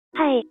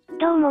はい、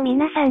どうも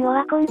皆さんお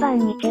はこんばん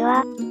にち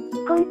は。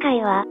今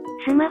回は、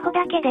スマホ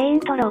だけでイ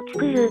ントロを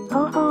作る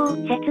方法を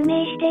説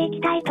明してい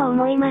きたいと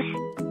思います。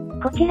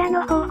こちら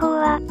の方法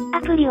は、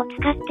アプリを使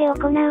って行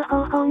う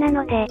方法な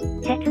ので、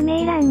説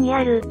明欄に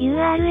ある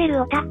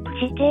URL をタップ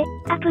して、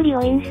アプリ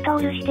をインスト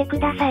ールしてく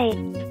ださい。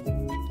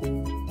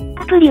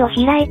アプリを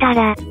開いた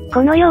ら、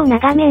このような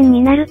画面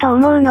になると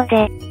思うの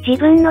で、自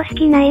分の好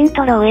きなイン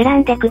トロを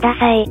選んでくだ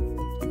さい。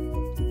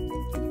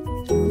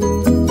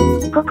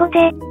ここ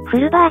で、フ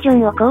ルバージョ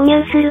ンを購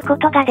入するこ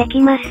とができ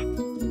ます。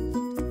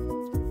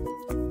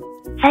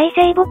再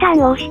生ボタン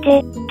を押し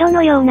て、ど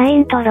のようなイ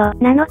ントロ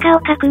なのかを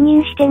確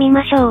認してみ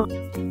ましょう。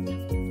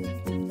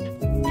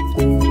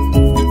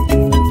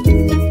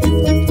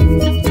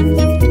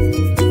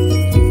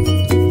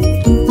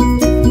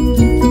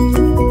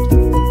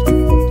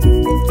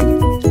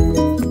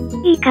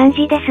いい感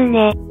じです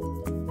ね。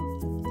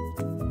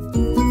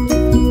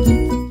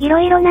いろ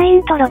いろなイ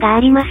ントロがあ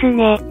ります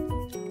ね。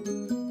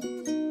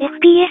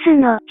FPS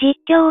の実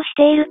況をし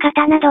ている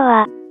方など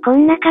は、こ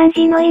んな感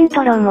じのイン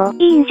トロも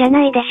いいんじゃ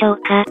ないでしょう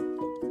か。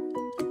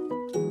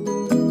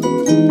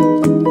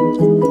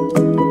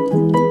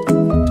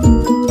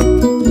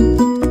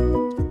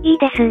いい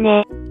です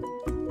ね。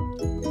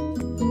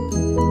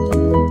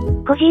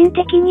個人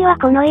的には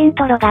このイン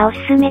トロがおす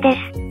すめです。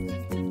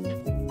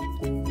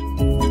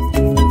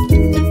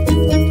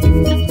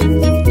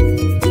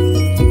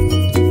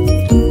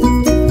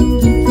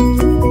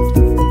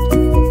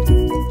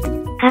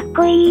かっ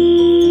こい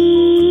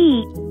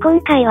い。今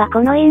回は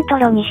このイント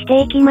ロにし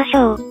ていきまし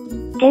ょう。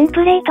テン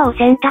プレートを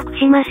選択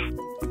します。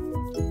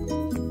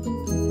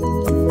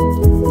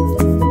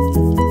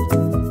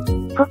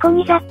ここ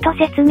にざっと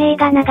説明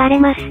が流れ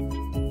ます。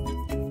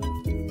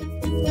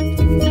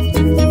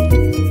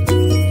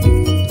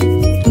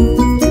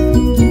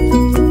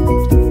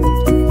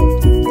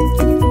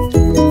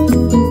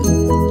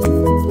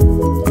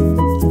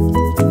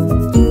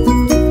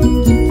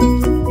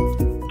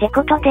って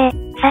ことで、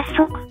早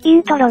速、イ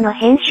ントロの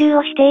編集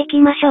をしていき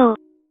ましょう。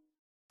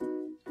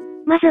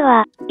まず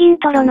は、イン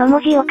トロの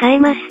文字を変え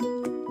ます。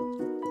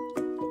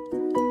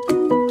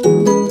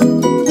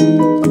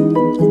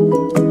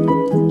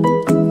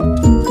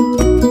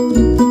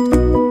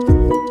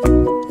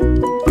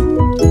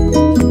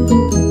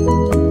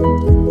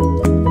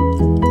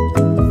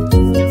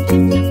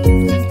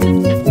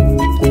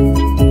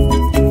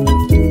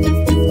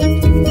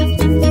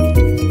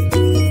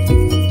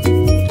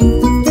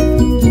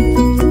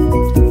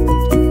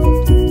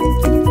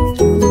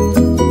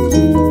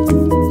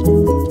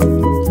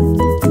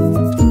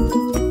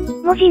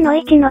文字の位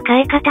置の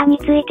変え方に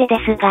ついてで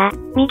すが、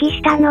右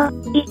下の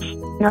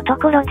1のと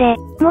ころで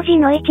文字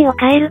の位置を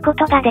変えるこ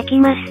とができ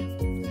ます。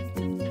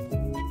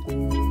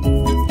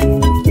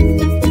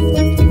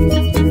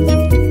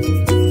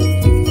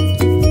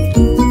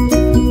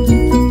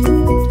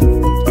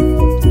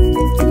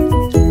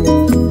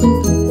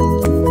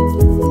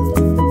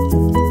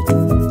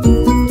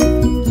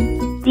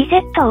リセ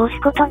ットを押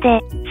すこと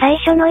で最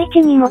初の位置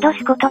に戻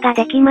すことが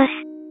できます。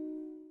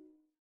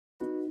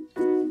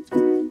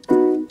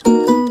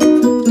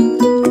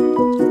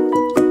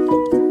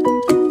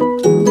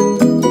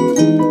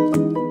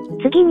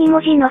次に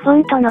文字のフォ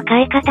ントの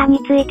変え方に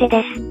ついて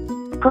で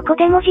す。ここ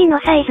で文字の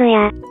サイズ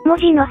や、文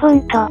字のフォ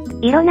ント、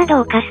色な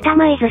どをカスタ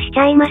マイズしち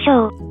ゃいまし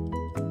ょう。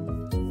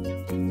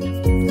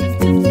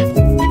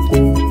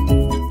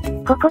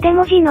ここで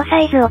文字の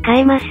サイズを変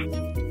えます。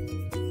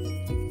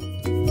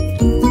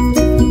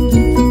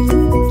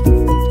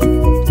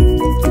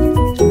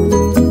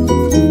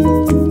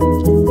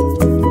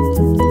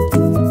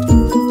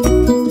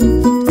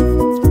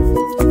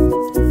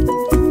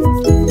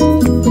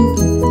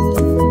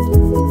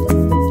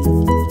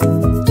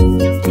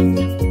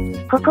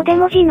ここで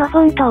文字のフ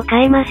ォントを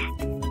変えます。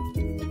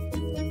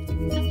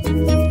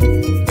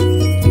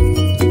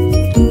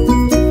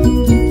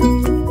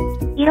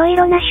いろい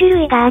ろな種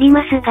類があり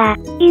ますが、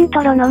イン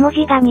トロの文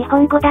字が日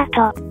本語だ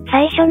と、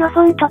最初のフ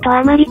ォントと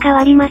あまり変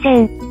わりま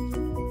せん。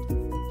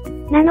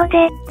なの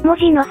で、文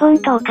字のフォン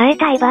トを変え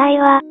たい場合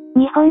は、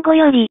日本語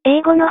より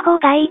英語の方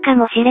がいいか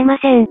もしれま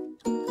せん。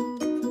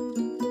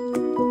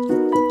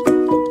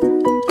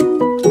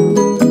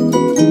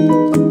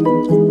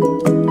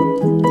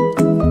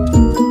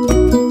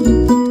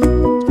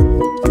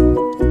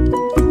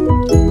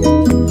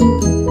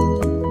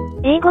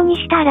英語に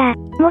したら、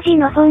文字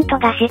のフォント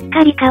がしっ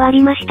かり変わ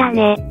りました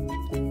ね。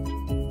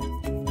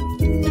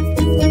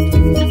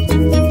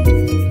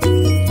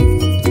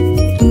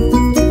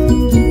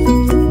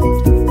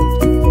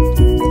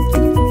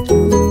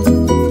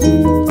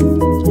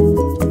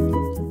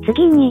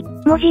次に、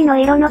文字の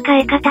色の変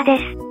え方で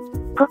す。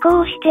ここ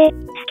を押して、好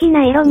き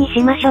な色に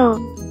しましょう。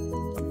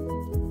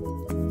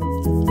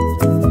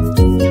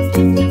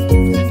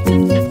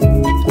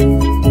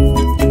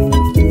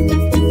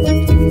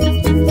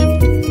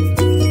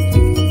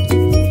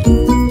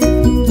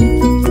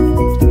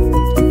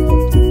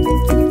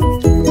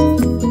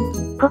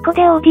ここ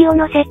でオーディオ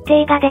の設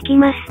定ができ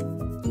ます。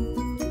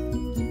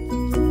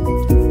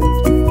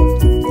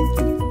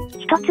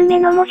1つ目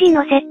の文字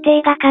の設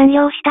定が完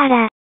了した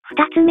ら、2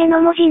つ目の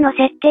文字の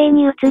設定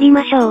に移り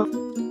ましょう。2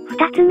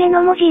つ目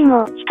の文字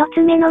も1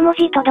つ目の文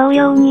字と同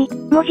様に、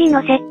文字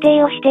の設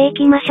定をしてい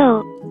きましょ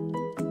う。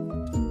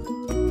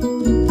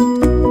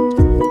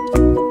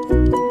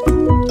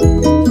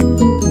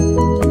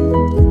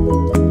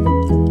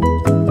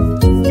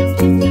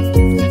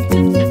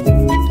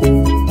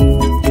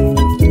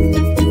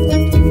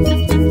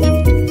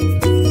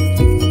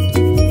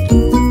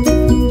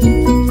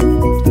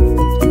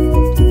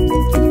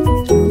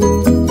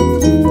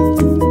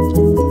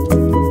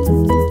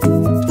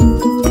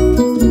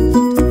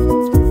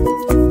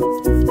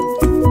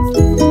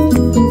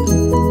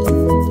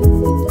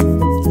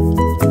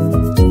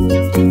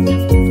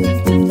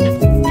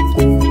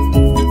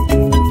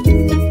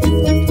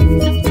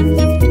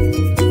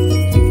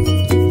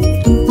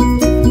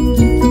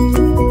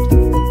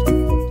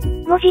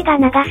文字が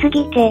長す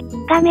ぎて、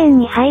画面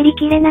に入り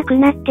きれなく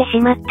なってし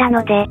まった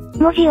ので、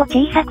文字を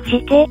小さく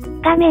して、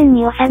画面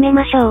に収め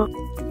ましょう。フ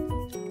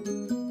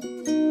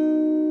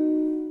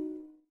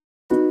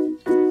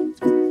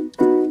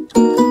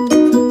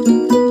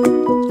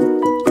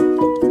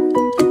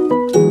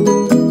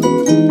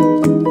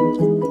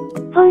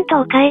ォン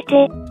トを変え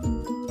て、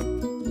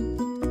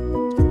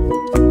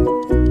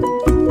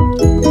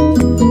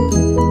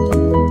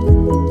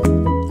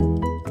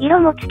色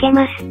もつけ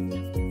ます。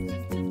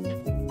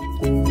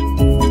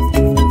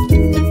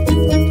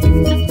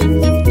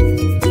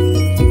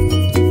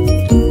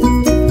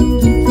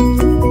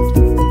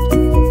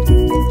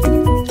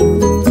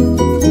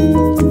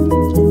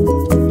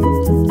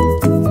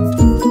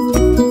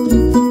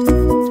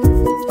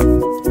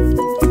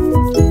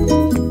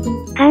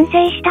完成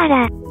した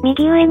ら、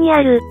右上に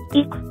ある、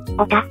いく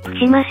をタップ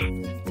します。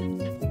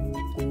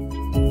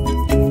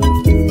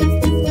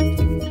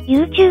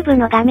YouTube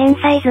の画面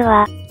サイズ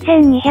は、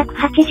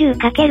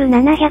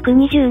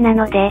1280×720 な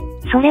ので、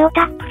それを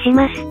タップし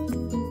ます。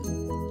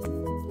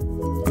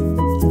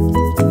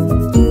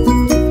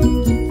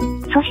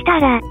そした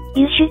ら、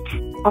輸出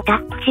をタ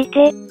ップし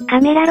て、カ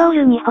メラロー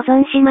ルに保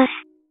存します。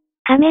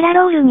カメラ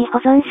ロールに保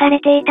存され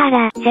ていた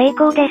ら、成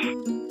功です。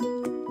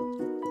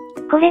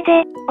これ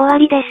で、終わ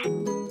りです。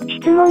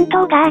質問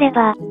等があれ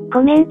ば、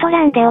コメント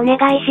欄でお願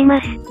いしま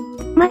す。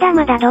まだ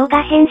まだ動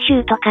画編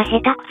集とか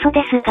下手くそ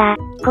ですが、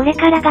これ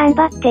から頑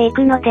張ってい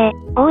くので、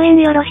応援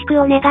よろし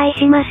くお願い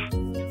します。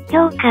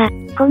評価、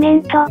コメ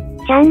ント、チ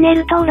ャンネ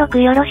ル登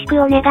録よろし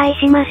くお願い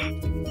します。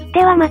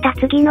ではまた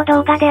次の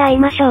動画で会い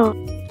ましょう。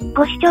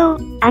ご視聴、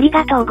あり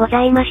がとうご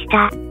ざいまし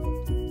た。